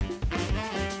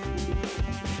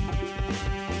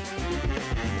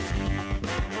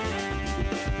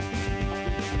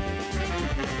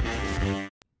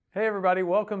Hey everybody,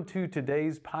 welcome to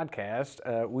today's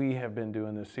podcast. We have been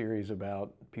doing this series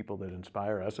about people that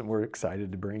inspire us, and we're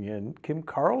excited to bring in Kim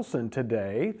Carlson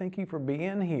today. Thank you for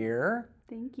being here.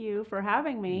 Thank you for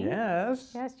having me. Yes.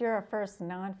 Yes, you're our first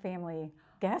non-family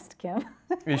guest, Kim.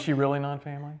 Is she really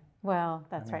non-family? Well,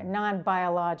 that's right.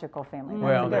 Non-biological family.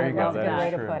 Well, there you go. That's a good way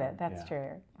true. to put it. That's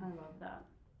true. I love that.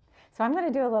 So I'm going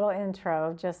to do a little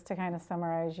intro just to kind of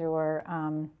summarize your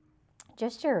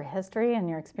just your history and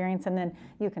your experience, and then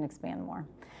you can expand more.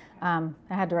 I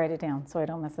had to write it down so I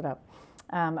don't mess it up.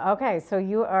 Okay, so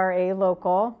you are a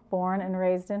local, born and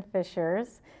raised in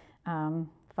Fishers.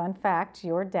 Fun fact,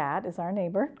 your dad is our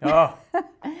neighbor. Oh.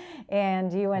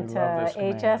 And you went to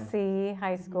HSC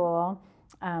High School,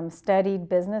 studied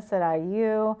business at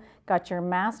IU, got your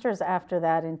master's after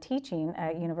that in teaching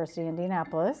at University of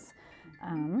Indianapolis.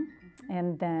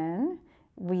 And then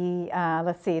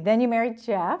then you married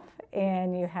Jeff,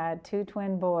 and you had two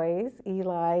twin boys,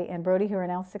 Eli and Brody, who are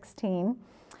now 16.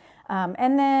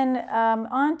 And then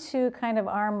on to kind of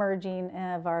our merging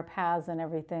of our paths and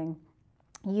everything.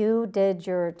 You did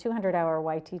your 200-hour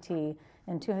YTT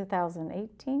in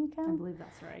 2018, Kim? I believe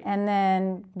that's right. And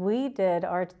then we did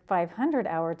our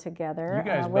 500-hour together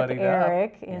with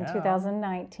Eric in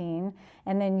 2019.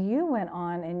 And then you went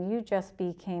on and you just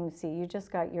you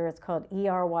just got it's called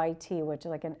ERYT, which is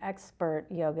like an expert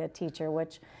yoga teacher,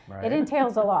 which it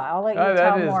entails a lot. I'll let you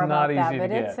tell more about that,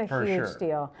 but it's a huge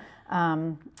deal.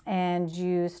 And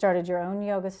you started your own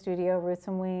yoga studio, Roots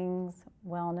and Wings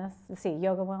Wellness.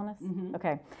 Yoga Wellness? Mm-hmm.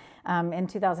 Okay. In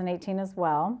 2018 as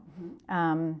well.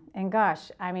 Mm-hmm. And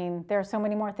gosh, I mean, there are so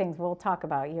many more things we'll talk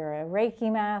about. You're a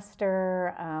Reiki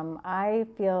master. I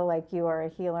feel like you are a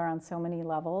healer on so many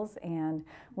levels, and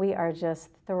we are just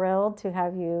thrilled to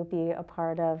have you be a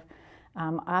part of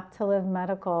OPT2LIV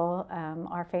Medical,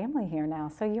 our family here now.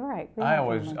 So you're right. I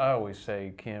always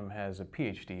say Kim has a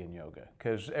PhD in yoga,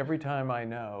 because every time I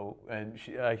know and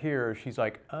I hear her, she's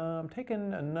like, I'm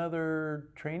taking another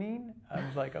training. I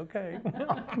was like, okay.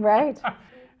 Right.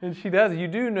 And she does. You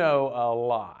do know a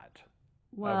lot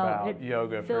about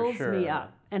yoga, for sure. It fills me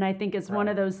up. And I think it's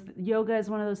yoga is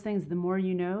one of those things, the more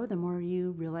you know, the more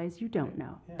you realize you don't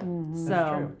know. Yeah. Mm-hmm.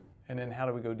 That's true. And then how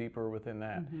do we go deeper within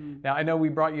that? Mm-hmm. Now, I know we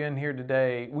brought you in here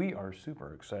today. We are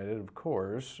super excited, of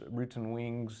course, Roots and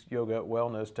Wings Yoga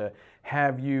Wellness, to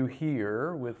have you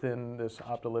here within this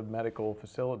OPT2LIV medical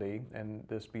facility and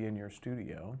this be in your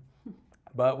studio.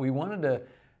 But we wanted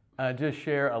to just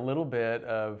share a little bit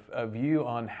of you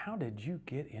on how did you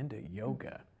get into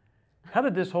yoga? How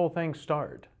did this whole thing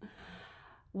start?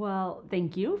 Well,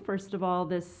 thank you. First of all,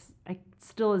 this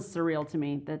still is surreal to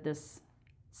me that this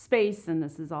space and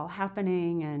this is all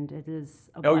happening, and it is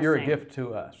a blessing. Oh, you're a gift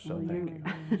to us, so thank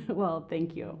you. Well,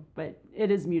 thank you, but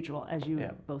it is mutual, as you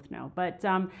both know. But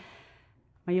my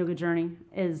yoga journey,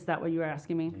 is that what you were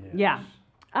asking me? Yes.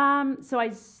 Yeah.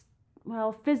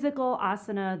 So physical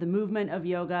asana, the movement of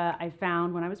yoga, I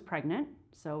found when I was pregnant.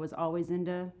 So I was always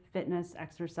into fitness,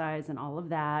 exercise, and all of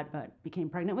that, but became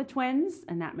pregnant with twins,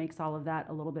 and that makes all of that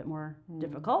a little bit more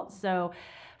difficult. So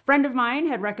a friend of mine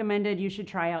had recommended you should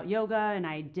try out yoga, and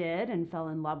I did and fell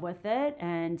in love with it.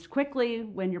 And quickly,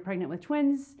 when you're pregnant with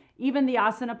twins, even the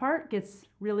asana part gets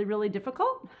really, really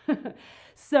difficult.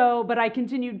 But I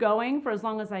continued going for as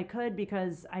long as I could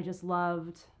because I just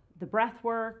loved the breath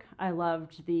work. I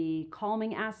loved the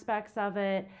calming aspects of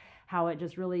it, how it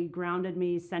just really grounded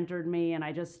me, centered me, and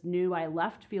I just knew I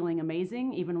left feeling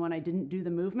amazing even when I didn't do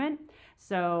the movement.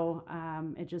 So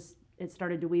it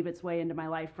started to weave its way into my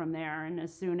life from there. And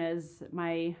as soon as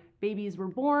my babies were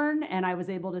born and I was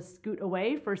able to scoot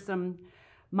away for some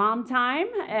mom time,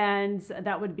 and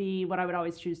that would be what I would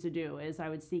always choose to do, is I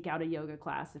would seek out a yoga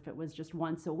class if it was just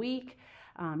once a week,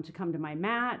 to come to my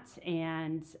mat,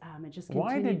 and it just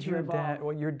continued to evolve.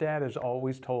 Well, your dad has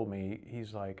always told me,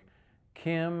 he's like,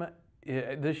 Kim,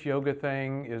 this yoga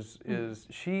thing is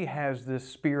she has this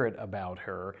spirit about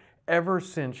her ever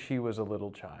since she was a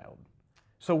little child.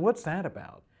 So what's that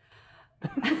about?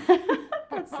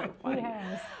 That's so funny.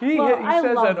 He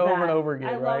says that over and over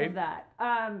again, right? I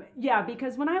love that.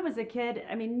 Because when I was a kid,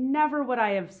 I mean, never would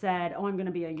I have said, oh, I'm going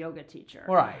to be a yoga teacher.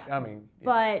 Right. I mean. Yeah.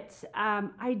 But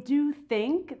I do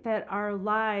think that our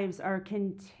lives are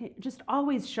just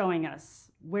always showing us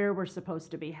where we're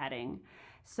supposed to be heading.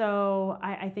 So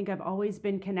I think I've always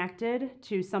been connected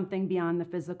to something beyond the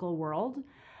physical world.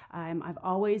 I've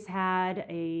always had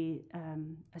a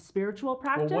spiritual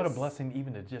practice. Well, what a blessing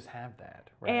even to just have that,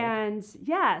 right? And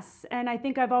yes, and I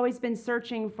think I've always been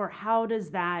searching for how does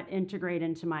that integrate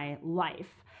into my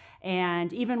life.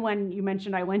 And even when you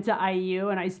mentioned I went to IU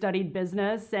and I studied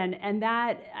business, and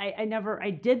that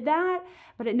I did that,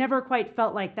 but it never quite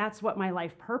felt like that's what my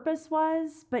life purpose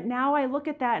was. But now I look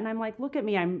at that and I'm like, look at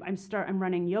me, I'm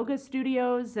running yoga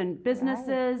studios and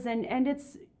businesses, right. and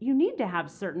it's, you need to have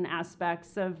certain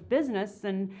aspects of business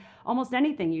and almost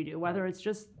anything you do, whether it's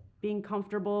just being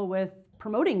comfortable with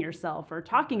promoting yourself or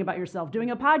talking about yourself, doing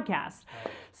a podcast.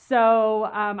 So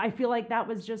I feel like that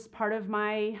was just part of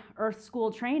my Earth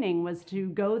School training, was to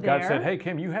go there. God said, hey,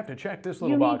 Kim, you have to check this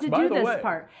little box. You need to do this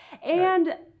part.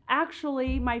 And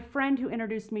actually, my friend who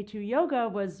introduced me to yoga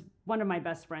was one of my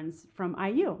best friends from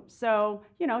IU. So,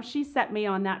 you know, she set me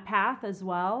on that path as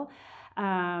well.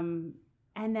 And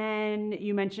then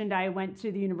you mentioned I went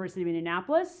to the University of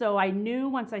Indianapolis. So I knew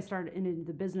once I started into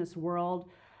the business world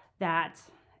that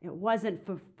it wasn't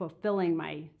fulfilling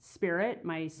my spirit,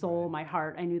 my soul, my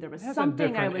heart. I knew there was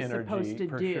something I was supposed to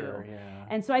do. Sure, yeah.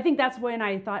 And so I think that's when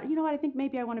I thought, you know what, I think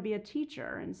maybe I want to be a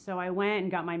teacher. And so I went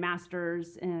and got my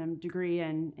master's degree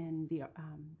in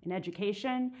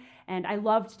education. And I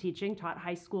loved teaching, taught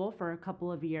high school for a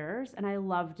couple of years, and I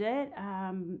loved it.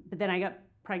 But then I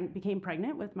became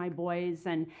pregnant with my boys,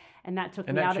 and that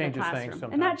took me out of the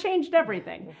classroom. And that changed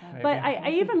everything. But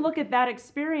I even look at that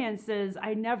experience as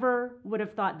I never would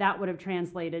have thought that would have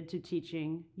translated to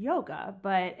teaching yoga.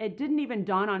 But it didn't even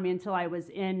dawn on me until I was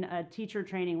in a teacher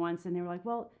training once, and they were like,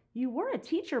 well, you were a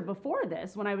teacher before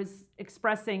this, when I was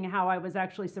expressing how I was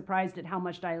actually surprised at how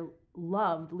much I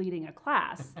loved leading a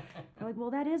class. They're like,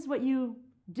 well, that is what you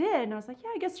did. And I was like, yeah,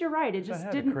 I guess you're right. It just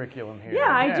didn't. Curriculum here.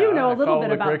 Yeah, I do know a little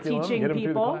bit about teaching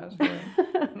people.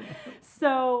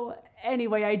 So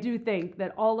anyway, I do think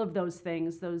that all of those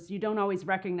things, you don't always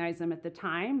recognize them at the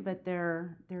time, but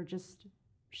they're just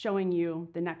showing you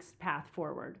the next path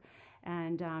forward.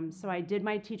 And so I did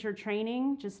my teacher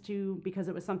training because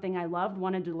it was something I loved,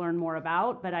 wanted to learn more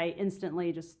about, but I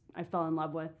instantly I fell in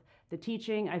love with the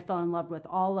teaching. I fell in love with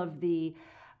all of the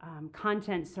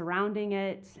content surrounding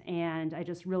it, and I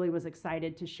just really was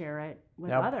excited to share it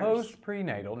with others. Now,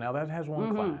 post-prenatal, now that has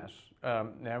one class.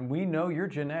 Now, we know your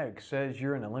genetics says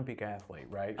you're an Olympic athlete,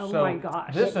 right? Oh my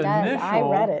gosh. I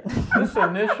read it. This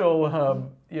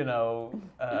initial,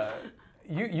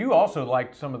 you also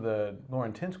liked some of the more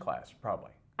intense class,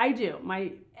 probably. I do.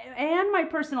 My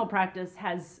personal practice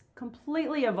has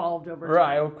completely evolved over time.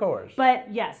 Right, of course.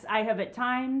 But yes, I have at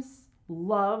times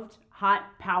loved hot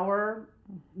power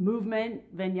movement,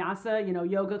 vinyasa,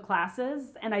 yoga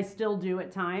classes, and I still do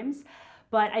at times.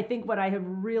 But I think what I have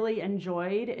really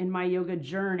enjoyed in my yoga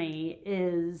journey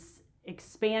is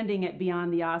expanding it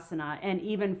beyond the asana, and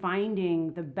even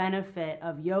finding the benefit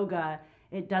of yoga.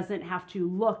 It doesn't have to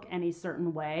look any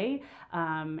certain way.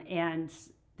 And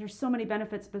there's so many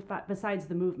benefits besides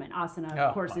the movement. Asana,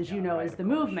 of course, as you know, is the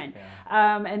movement.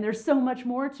 Yeah. And there's so much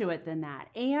more to it than that.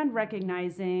 And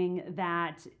recognizing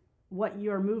that what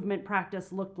your movement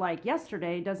practice looked like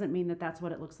yesterday doesn't mean that that's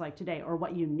what it looks like today, or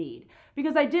what you need.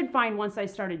 Because I did find once I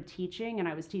started teaching, and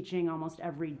I was teaching almost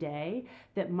every day,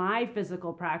 that my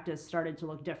physical practice started to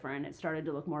look different. It started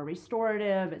to look more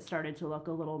restorative. It started to look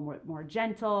a little more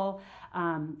gentle,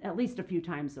 at least a few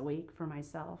times a week for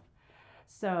myself.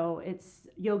 So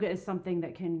yoga is something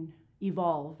that can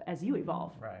evolve as you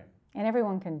evolve. Right. And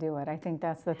everyone can do it. I think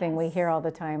that's the thing we hear all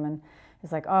the time, and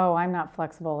it's like, oh, I'm not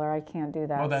flexible, or I can't do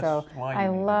that. Well, so I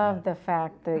love the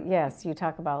fact that, yes, you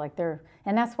talk about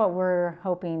and that's what we're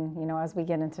hoping, as we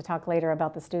get into talk later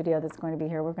about the studio that's going to be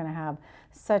here, we're going to have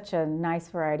such a nice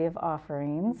variety of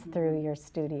offerings through your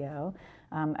studio.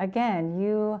 Again,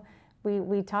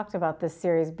 we talked about this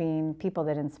series being people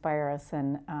that inspire us,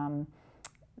 and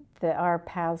our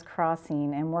paths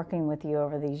crossing and working with you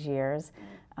over these years.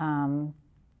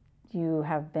 You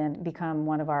have become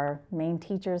one of our main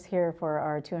teachers here for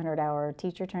our 200-hour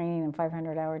teacher training and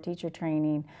 500-hour teacher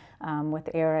training, with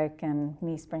Eric and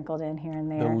me sprinkled in here and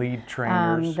there. The lead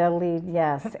trainers.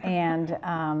 Yes. And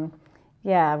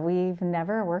we've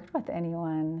never worked with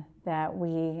anyone that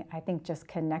I think just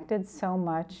connected so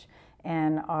much,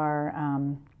 and our,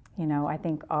 I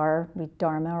think our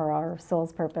dharma, or our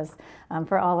soul's purpose,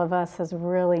 for all of us has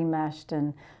really meshed.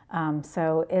 And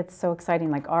so it's so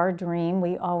exciting. Like our dream,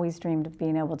 we always dreamed of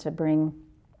being able to bring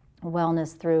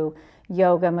wellness through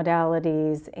yoga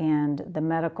modalities and the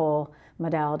medical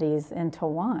modalities into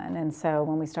one. And so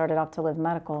when we started OPT2LIV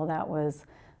Medical, that was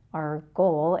our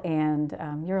goal, and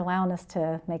you're allowing us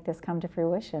to make this come to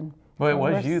fruition. Well, it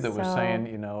was you that was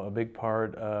saying, a big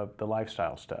part of the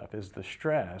lifestyle stuff is the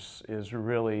stress is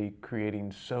really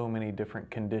creating so many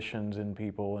different conditions in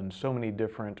people, and so many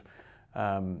different,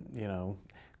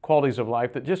 qualities of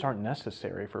life that just aren't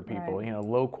necessary for people, right.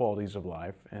 Low qualities of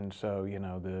life. And so,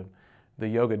 the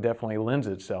yoga definitely lends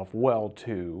itself well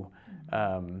to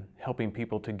helping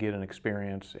people to get an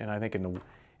experience. And I think in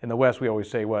the West, we always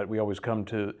say we always come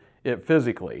to it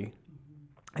physically.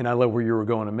 And I love where you were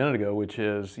going a minute ago, which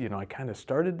is, I kind of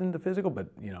started in the physical, but,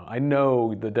 I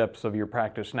know the depths of your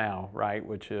practice now, right?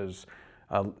 Which is,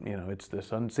 it's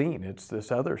this unseen, it's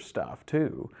this other stuff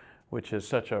too, which is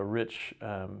such a rich,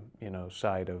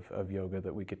 side of yoga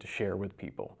that we get to share with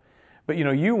people. But,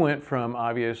 you went from,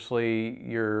 obviously,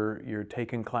 you're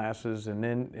taking classes and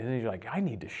then you're like, I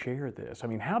need to share this. I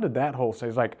mean, how did that whole say?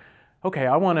 It's like, okay,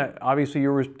 I want to, obviously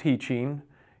you were teaching,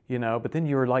 but then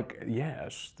you were like,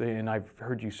 yes, and I've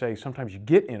heard you say sometimes you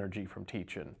get energy from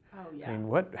teaching. Oh, yeah. I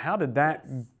mean, how did that,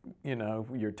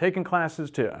 you're taking classes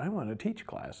to, I want to teach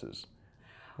classes.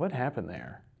 What happened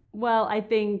there? Well, I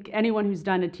think anyone who's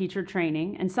done a teacher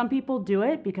training, and some people do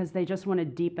it because they just want to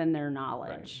deepen their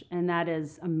knowledge, and that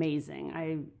is amazing.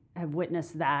 I have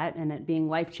witnessed that and it being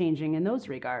life-changing in those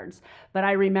regards. But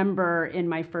I remember in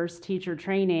my first teacher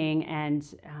training and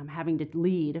having to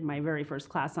lead my very first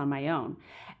class on my own.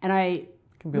 And I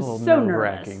was so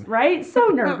nervous, right? So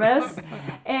nervous.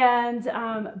 And,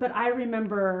 but I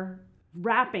remember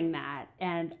wrapping that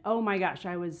and oh my gosh,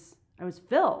 I was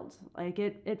filled. Like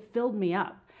it filled me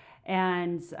up.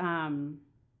 And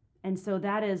so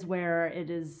that is where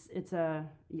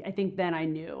I think then I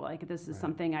knew, like, this is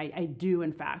something I do,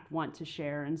 in fact, want to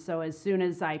share. And so as soon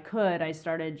as I could, I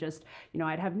started just,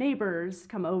 I'd have neighbors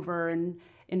come over and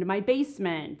into my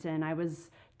basement, and I was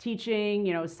teaching,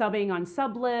 subbing on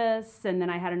sub lists. And then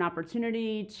I had an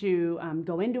opportunity to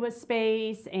go into a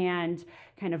space and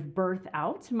kind of birth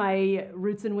out my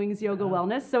Roots and Wings Yoga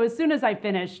Wellness. So as soon as I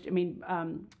finished,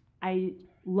 I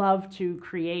love to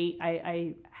create.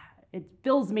 It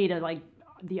fills me to like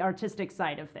the artistic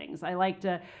side of things. I like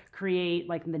to create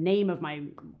like the name of my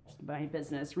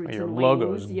business, Roots and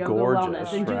Wings Yoga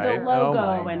Wellness, and do the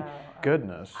logo. And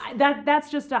goodness, that's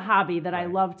just a hobby that I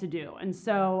love to do. And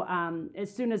so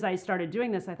as soon as I started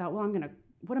doing this, I thought, well,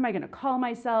 what am I gonna call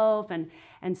myself?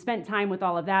 And spent time with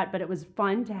all of that. But it was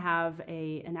fun to have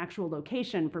an actual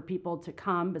location for people to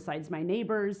come besides my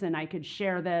neighbors, and I could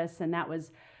share this, and that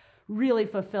was really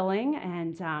fulfilling.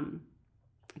 And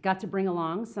got to bring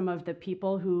along some of the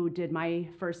people who did my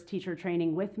first teacher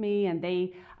training with me, and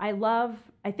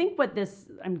I think what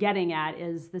I'm getting at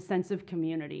is the sense of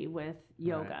community with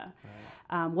yoga.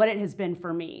 Right. What it has been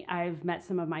for me. I've met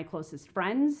some of my closest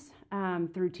friends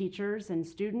through teachers and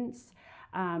students,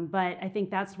 but I think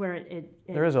that's where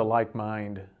there is a like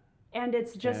mind. And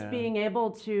it's just being able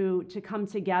to come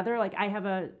together. Like, I have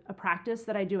a practice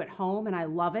that I do at home, and I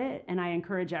love it, and I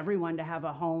encourage everyone to have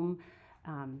a home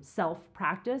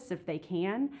self-practice if they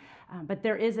can. But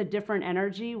there is a different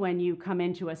energy when you come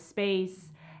into a space,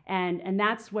 and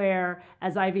that's where,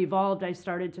 as I've evolved, I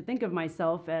started to think of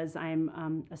myself as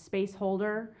I'm a space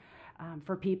holder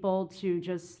for people to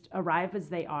just arrive as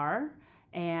they are,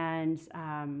 and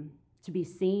to be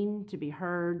seen, to be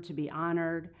heard, to be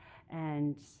honored.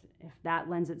 And if that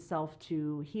lends itself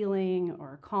to healing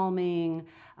or calming,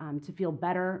 to feel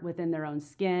better within their own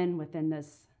skin, within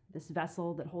this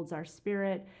vessel that holds our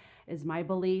spirit, is my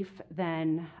belief,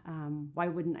 then why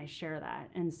wouldn't I share that?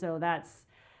 And so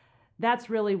that's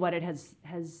really what it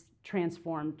has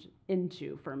transformed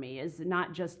into for me, is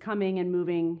not just coming and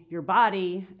moving your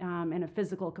body in a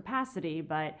physical capacity,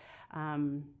 but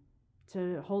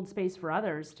to hold space for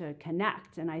others, to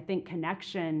connect. And I think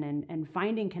connection and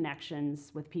finding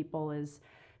connections with people is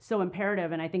so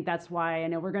imperative. And I think that's why I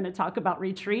know we're going to talk about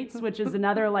retreats, which is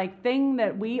another like thing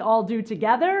that we all do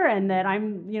together and that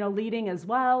I'm, leading as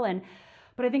well.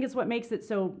 But I think it's what makes it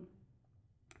so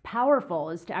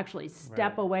powerful, is to actually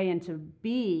step away and to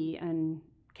be in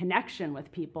connection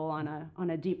with people on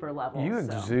a deeper level. You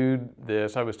exude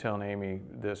this. I was telling Amy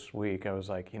this week, I was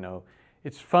like,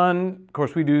 it's fun. Of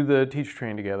course, we do the teacher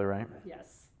training together, right?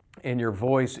 Yes. And your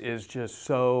voice is just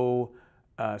so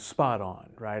spot on,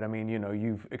 right? I mean,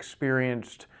 you've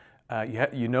experienced,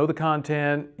 you know the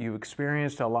content, you've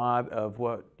experienced a lot of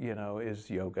what, is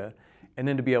yoga. And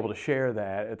then to be able to share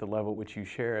that at the level at which you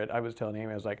share it, I was telling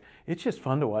Amy, I was like, it's just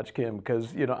fun to watch Kim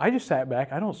because, I just sat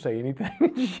back, I don't say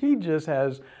anything. She just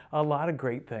has a lot of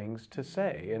great things to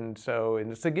say. And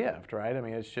it's a gift, right? I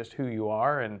mean, it's just who you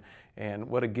are, and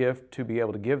what a gift to be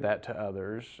able to give that to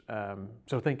others.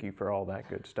 So thank you for all that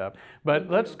good stuff. But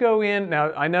let's go in.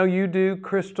 Now, I know you do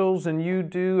crystals and you're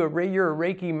a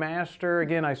Reiki master.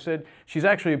 Again, I said she's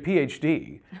actually a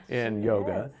PhD in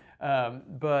yoga.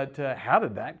 But how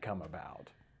did that come about?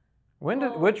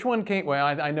 Which one came? Well,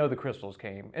 I know the crystals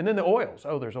came. And then the oils.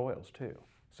 Oh, there's oils too.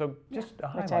 So just a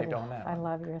highlight on that. I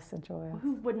love your essential oils.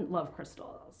 Who wouldn't love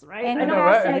crystals, right? And I know,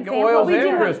 right? Oils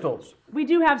and crystals. We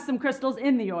do have some crystals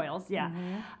in the oils, yeah.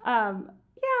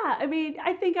 Yeah, I mean,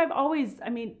 I think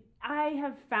I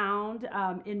have found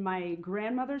in my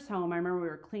grandmother's home, I remember we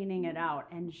were cleaning it out,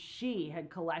 and she had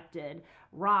collected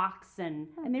rocks, and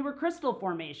they were crystal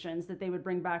formations that they would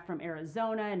bring back from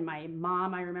Arizona. And my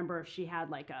mom, I remember she had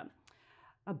like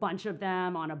a bunch of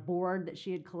them on a board that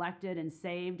she had collected and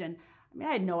saved. And I mean,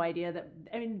 I had no idea that,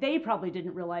 they probably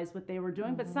didn't realize what they were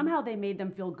doing, but somehow they made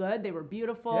them feel good. They were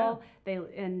beautiful. Yeah.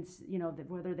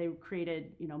 Whether they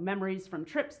created, memories from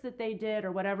trips that they did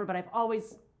or whatever, but I've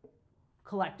always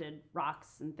collected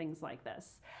rocks and things like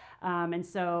this. And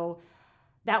so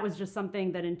that was just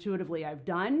something that intuitively I've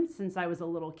done since I was a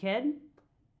little kid.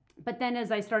 But then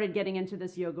as I started getting into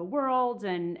this yoga world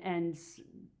and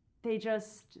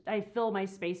I fill my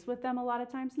space with them a lot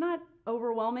of times, not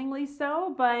overwhelmingly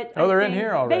so, but they're in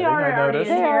here already. They are I already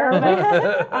noticed. in here.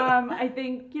 But I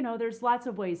think, there's lots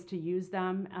of ways to use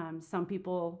them. Some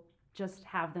people just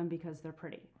have them because they're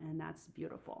pretty, and that's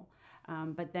beautiful.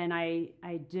 But then I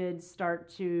did start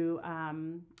to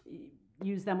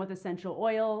use them with essential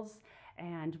oils,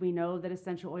 and we know that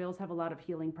essential oils have a lot of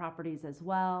healing properties as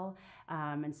well.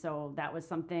 And so that was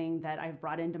something that I've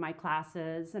brought into my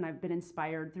classes, and I've been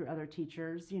inspired through other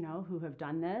teachers, who have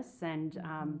done this. And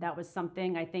that was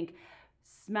something, I think,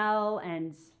 smell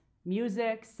and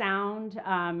music, sound,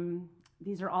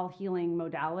 these are all healing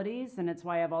modalities, and it's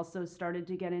why I've also started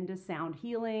to get into sound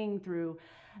healing through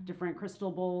different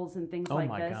crystal bowls and things like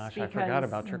this. Oh my gosh, I forgot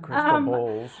about your crystal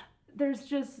bowls. There's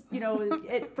just,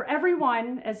 for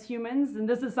everyone as humans, and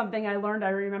this is something I learned, I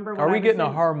remember when Are we getting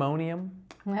a harmonium?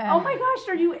 Oh my gosh,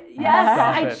 are you? Yes,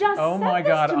 I just said my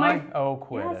God, this to my...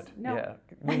 quit yes, it. No, yeah,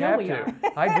 we have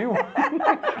to. I do.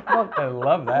 I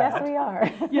love that. Yes, we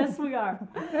are. Yes, we are.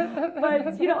 But,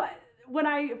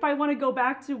 if I want to go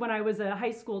back to when I was a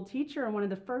high school teacher, and one of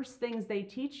the first things they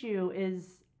teach you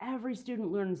is every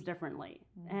student learns differently.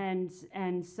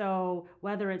 And so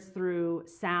whether it's through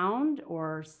sound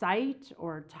or sight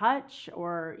or touch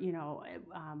or,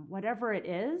 whatever it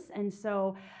is. And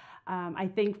so I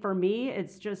think for me,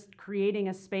 it's just creating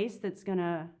a space that's going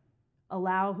to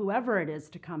allow whoever it is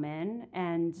to come in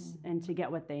and to get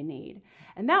what they need.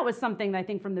 And that was something that I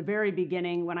think from the very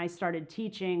beginning when I started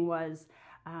teaching was,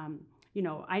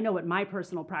 I know what my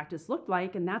personal practice looked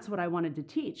like, and that's what I wanted to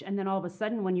teach. And then all of a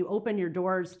sudden, when you open your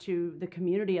doors to the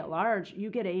community at large, you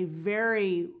get a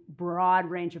very broad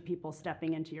range of people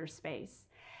stepping into your space.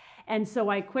 And so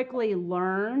I quickly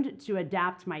learned to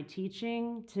adapt my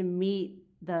teaching to meet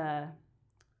the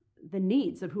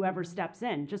needs of whoever steps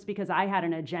in. Just because I had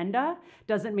an agenda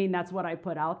doesn't mean that's what I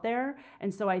put out there.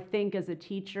 And so I think as a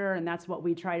teacher, and that's what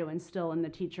we try to instill in the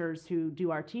teachers who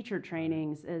do our teacher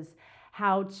trainings, is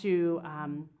how to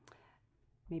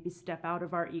maybe step out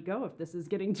of our ego if this is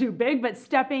getting too big, but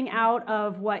stepping out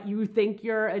of what you think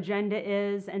your agenda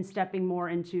is and stepping more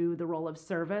into the role of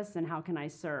service and how can I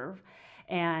serve.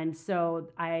 And so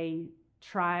I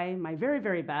try my very,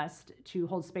 very best to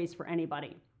hold space for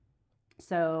anybody.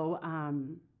 So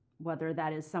whether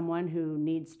that is someone who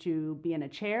needs to be in a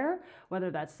chair,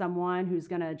 whether that's someone who's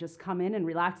going to just come in and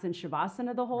relax in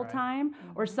Shavasana the whole time,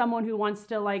 or someone who wants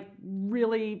to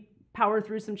really power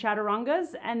through some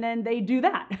chaturangas, and then they do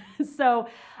that. So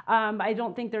I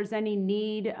don't think there's any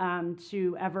need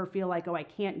to ever feel like, I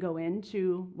can't go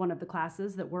into one of the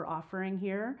classes that we're offering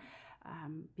here,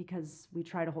 because we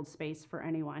try to hold space for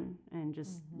anyone and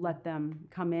just let them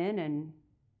come in, and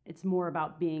it's more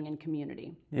about being in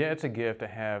community. Yeah, it's a gift to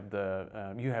have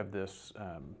you have this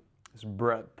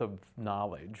breadth of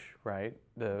knowledge, right?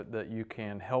 That you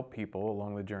can help people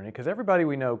along the journey, because everybody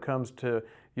we know comes to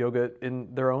yoga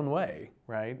in their own way,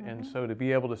 right? And so to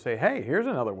be able to say, hey, here's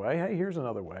another way, hey, here's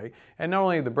another way, and not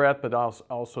only the breadth, but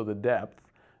also the depth,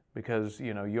 because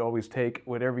you always take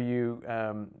whatever you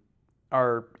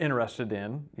are interested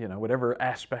in, whatever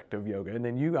aspect of yoga, and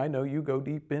then I know you go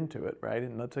deep into it, right?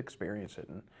 And let's experience it.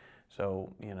 And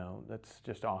so that's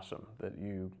just awesome that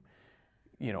you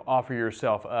offer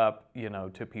yourself up,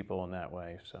 to people in that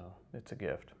way. So it's a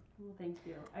gift. Well, thank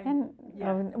you.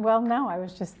 I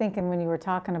was just thinking when you were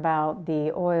talking about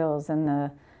the oils and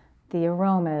the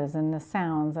aromas and the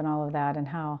sounds and all of that, and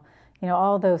how,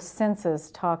 all those senses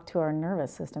talk to our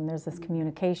nervous system. There's this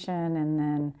communication, and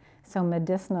then so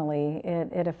medicinally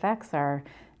it affects our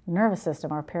nervous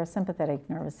system, our parasympathetic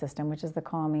nervous system, which is the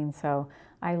calming. So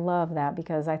I love that,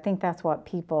 because I think that's what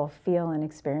people feel and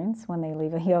experience when they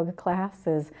leave a yoga class,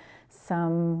 is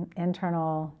some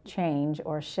internal change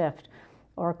or shift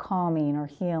or calming or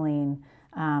healing.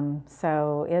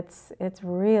 So it's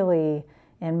really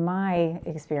in my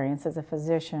experience as a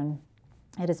physician,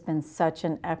 it has been such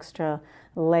an extra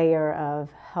layer of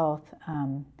health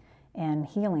and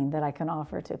healing that I can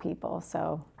offer to people.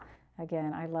 So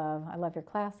again, I love your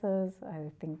classes.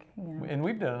 I think, And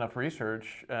we've done enough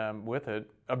research with it,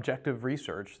 objective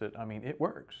research, that, I mean, it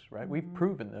works, right? Mm-hmm. We've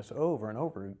proven this over and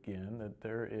over again, that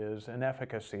there is an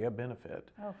efficacy, a benefit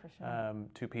for sure.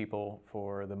 To people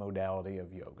for the modality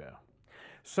of yoga.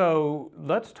 So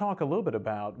let's talk a little bit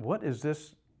about what is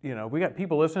this, we got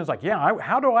people listening, it's like,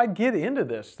 how do I get into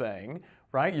this thing,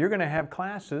 right? You're going to have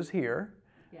classes here,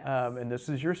 yes. And this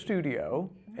is your studio.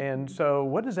 Mm-hmm. And so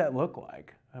what does that look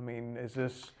like? I mean, is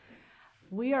this...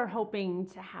 We are hoping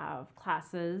to have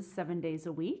classes 7 days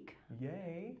a week.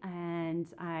 Yay. And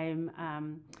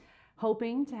I'm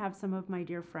hoping to have some of my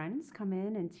dear friends come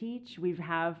in and teach. We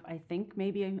have, I think,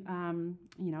 maybe,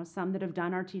 some that have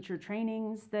done our teacher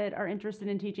trainings that are interested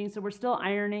in teaching. So we're still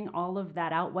ironing all of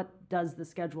that out. What does the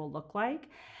schedule look like?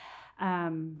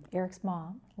 Eric's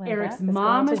mom. Linda, Eric's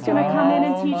mom is going to come in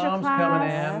and teach a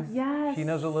class. Coming in. Yes. She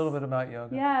knows a little bit about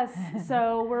yoga. Yes.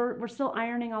 So we're still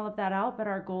ironing all of that out, but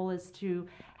our goal is to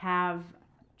have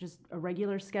just a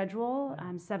regular schedule,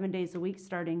 7 days a week,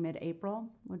 starting mid-April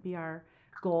would be our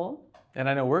goal. And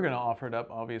I know we're going to offer it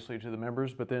up, obviously, to the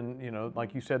members, but then,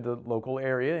 like you said, the local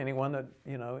area, anyone that,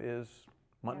 is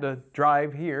wanting to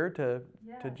drive here to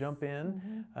jump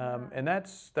in. Mm-hmm. And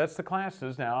that's the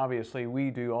classes. Now, obviously, we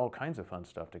do all kinds of fun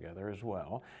stuff together as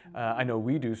well. I know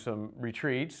we do some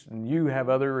retreats, and you have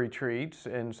other retreats,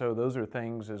 and so those are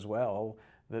things as well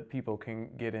that people can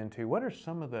get into. What are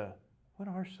some of the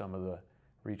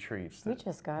retreats? We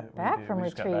just got back from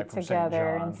retreat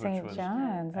together in St.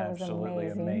 John's. That was absolutely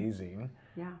amazing.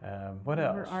 Yeah. What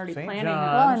else? We're already St. planning.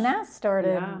 John's. Well, and that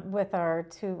started with our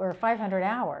 500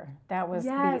 hour. That was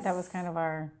kind of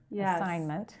our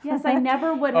assignment. Yes, I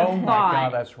never would have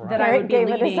thought that I would be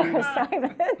leading. It as our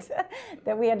assignment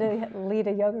that we had to lead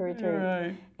a yoga retreat.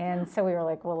 Right. And so we were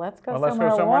like, well, let's go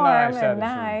somewhere warm nice. and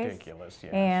nice. Ridiculous.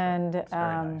 Yes. And it's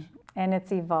very nice. And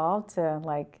it's evolved to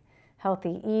like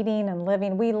healthy eating and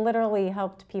living. We literally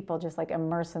helped people just like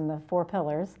immerse in the 4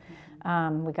 pillars.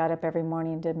 We got up every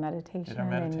morning and did meditation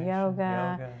and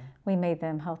yoga. We made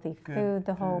them healthy food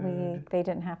the whole week. They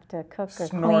didn't have to cook or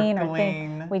clean or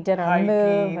think. We did our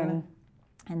move,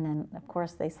 and then of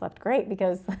course they slept great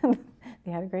because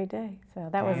they had a great day. So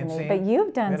that was amazing. But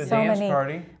you've done so many.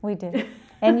 Party. We did.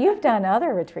 And you've done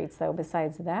other retreats though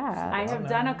besides that. I have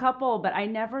done a couple, but I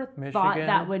never thought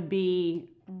that would be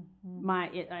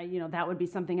that would be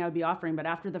something I would be offering. But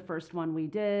after the first one we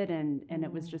did, and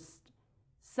it was just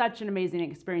such an amazing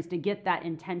experience to get that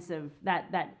intensive,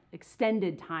 that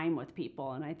extended time with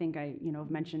people. And I think I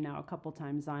have mentioned now a couple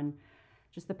times on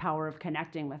just the power of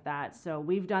connecting with that. So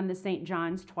we've done the St.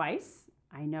 John's twice.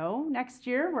 I know next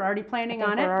year we're already planning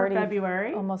on it for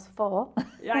February. Almost full.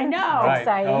 I know. Right.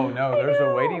 Exciting. Oh no, there's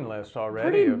a waiting list already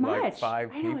Pretty of much. like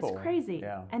 5 people. I know, it's crazy.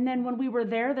 Yeah. And then when we were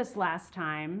there this last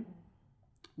time,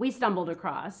 we stumbled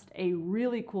across a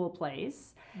really cool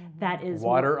place that is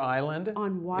Water Island.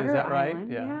 On Water Is that right?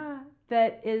 Island, yeah.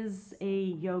 That is a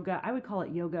yoga. I would call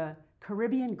it yoga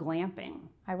Caribbean glamping.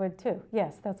 I would too.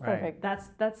 Yes, that's perfect.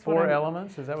 That's 4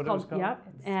 elements. Is that what it was called? Yep.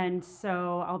 And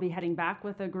so I'll be heading back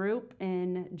with a group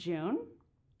in June.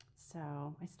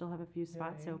 So I still have a few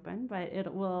spots open, but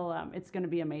it will. It's going to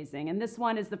be amazing. And this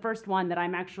one is the first one that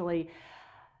I'm actually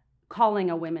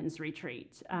calling a women's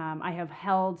retreat. I have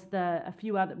held a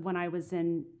few other when I was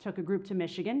took a group to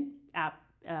Michigan.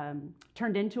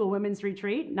 Turned into a women's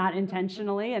retreat, not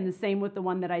intentionally, and the same with the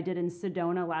one that I did in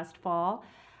Sedona last fall.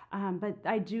 But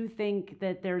I do think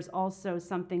that there's also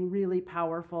something really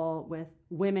powerful with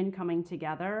women coming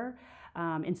together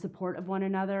in support of one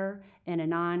another in a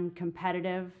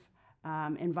non-competitive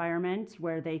environment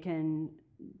where they can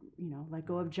let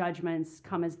go of judgments,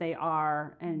 come as they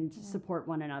are, and support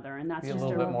one another. And that's be just a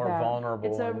little bit more vulnerable.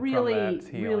 It's a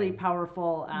really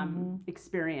powerful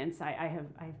experience. I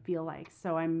feel like.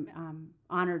 So I'm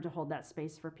honored to hold that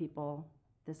space for people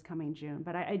this coming June.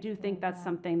 But I do think that's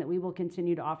something that we will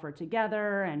continue to offer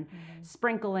together and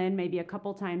sprinkle in maybe a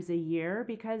couple times a year,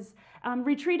 because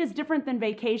retreat is different than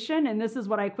vacation. And this is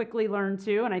what I quickly learned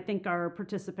too. And I think our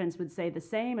participants would say the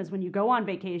same, as when you go on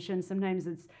vacation, sometimes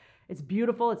it's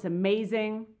beautiful, it's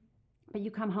amazing, but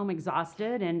you come home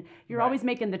exhausted, and you're always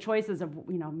making the choices of,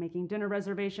 making dinner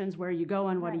reservations, where are you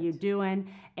going, what are you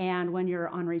doing? And when you're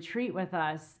on retreat with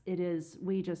us,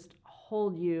 we just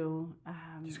hold you.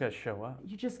 You just got to show up.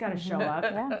 You just got to show up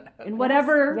in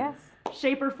whatever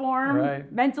shape or form,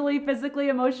 mentally, physically,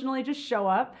 emotionally, just show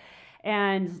up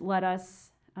and let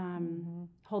us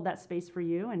hold that space for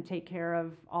you and take care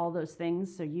of all those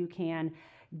things so you can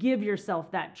give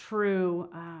yourself that true,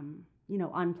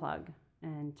 unplug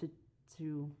and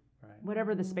to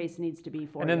whatever the space needs to be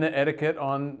for you. And then the etiquette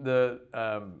on the,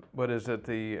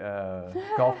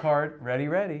 golf cart,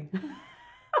 ready.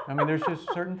 I mean, there's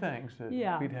just certain things that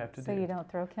we'd have to do. So you don't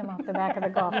throw Kim off the back of the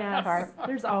golf cart.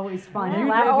 There's always fun.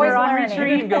 You're always on learning. You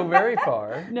didn't go very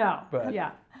far. No, but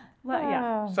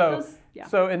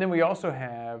So, and then we also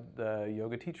have the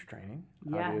yoga teacher training,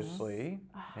 obviously,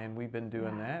 and we've been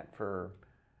doing that for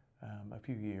a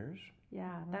few years.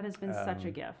 Yeah, that has been such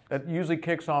a gift. That usually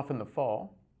kicks off in the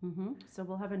fall. Mm-hmm. So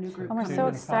we'll have a new group. We're so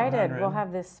excited. We'll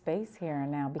have this space here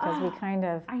now because we kind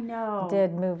of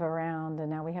did move around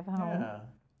and now we have a home.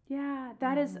 Yeah,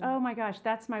 that is, oh my gosh,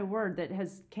 that's my word that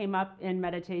has came up in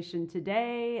meditation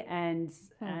today and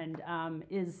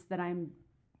is that I'm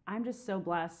just so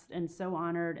blessed and so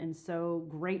honored and so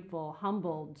grateful,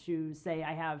 humbled to say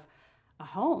I have a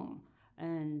home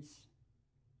and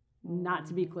not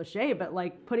to be cliche, but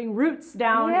like putting roots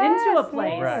down into a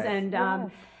place.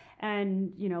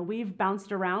 And we've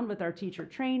bounced around with our teacher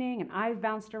training, and I've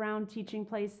bounced around teaching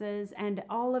places, and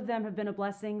all of them have been a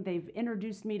blessing. They've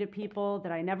introduced me to people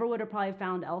that I never would have probably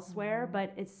found elsewhere,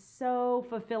 but it's so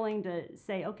fulfilling to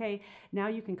say, okay, now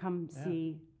you can come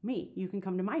see me. You can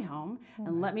come to my home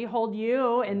and let me hold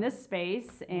you in this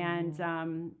space, and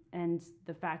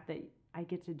the fact that I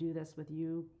get to do this with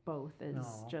you both is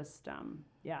just,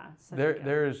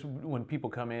 There's when people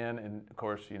come in, and of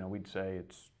course, we'd say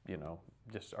it's,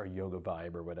 just our yoga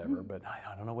vibe or whatever, but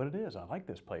I don't know what it is. I like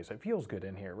this place. It feels good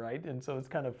in here, right? And so it's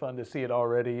kind of fun to see it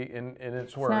already in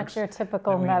its works. It's not your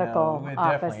typical medical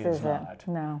office, is it?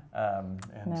 No.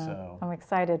 So I'm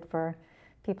excited for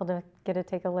people to get to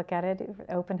take a look at it,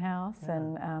 open house,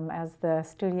 and as the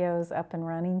studio's up and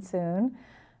running soon.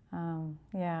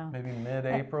 Maybe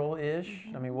mid-April-ish.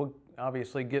 I mean, we'll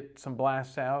obviously get some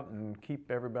blasts out and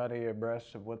keep everybody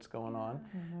abreast of what's going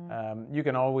on. You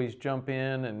can always jump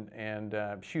in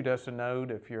and shoot us a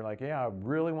note if you're like, I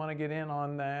really want to get in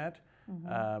on that.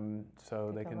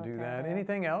 So they can do that.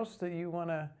 Anything else that you want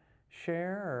to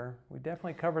share? Or we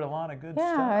definitely covered a lot of good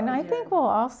stuff. Yeah, and I think we'll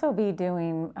also be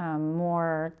doing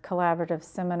more collaborative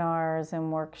seminars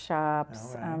and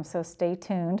workshops. So stay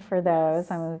tuned for those.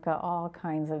 I mean, we've got all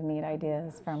kinds of neat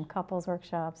ideas, from couples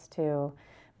workshops to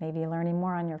maybe learning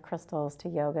more on your crystals to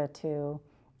yoga to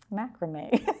macrame.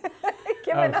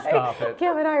 Kim and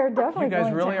I are definitely. You guys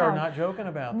going really to are not joking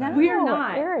about that. No, we are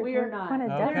not. Eric, we are not. Going to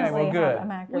definitely have a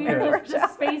macrame. The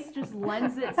space just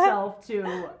lends itself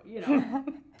to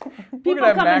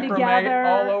people coming together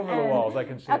all over the walls. I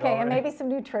can see. Okay, and maybe some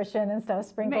nutrition and stuff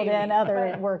sprinkled in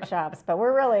other workshops, but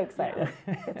we're really excited.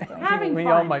 Having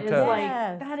fun is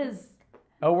that is.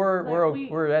 Oh,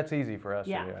 we're that's easy for us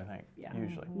to do, I think,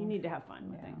 usually. You need to have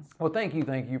fun with things. Well, thank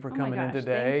you for coming in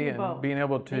today and being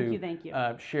able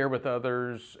to share with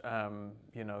others,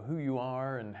 who you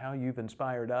are and how you've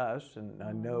inspired us, and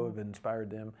I know have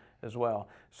inspired them as well.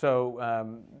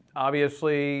 So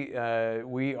obviously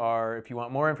we are, if you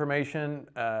want more information,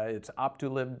 it's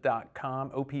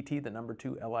OPT2LIV.com, OPT, the number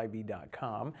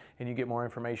 2LIV.com, and you get more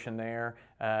information there.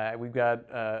 We've got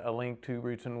a link to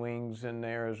Roots and Wings in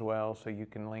there as well, so you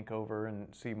can link over and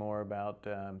see more about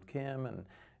Kim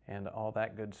and all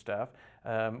that good stuff.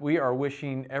 We are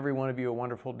wishing every one of you a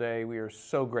wonderful day. We are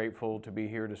so grateful to be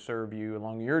here to serve you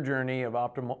along your journey of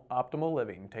optimal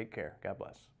living. Take care. God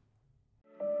bless.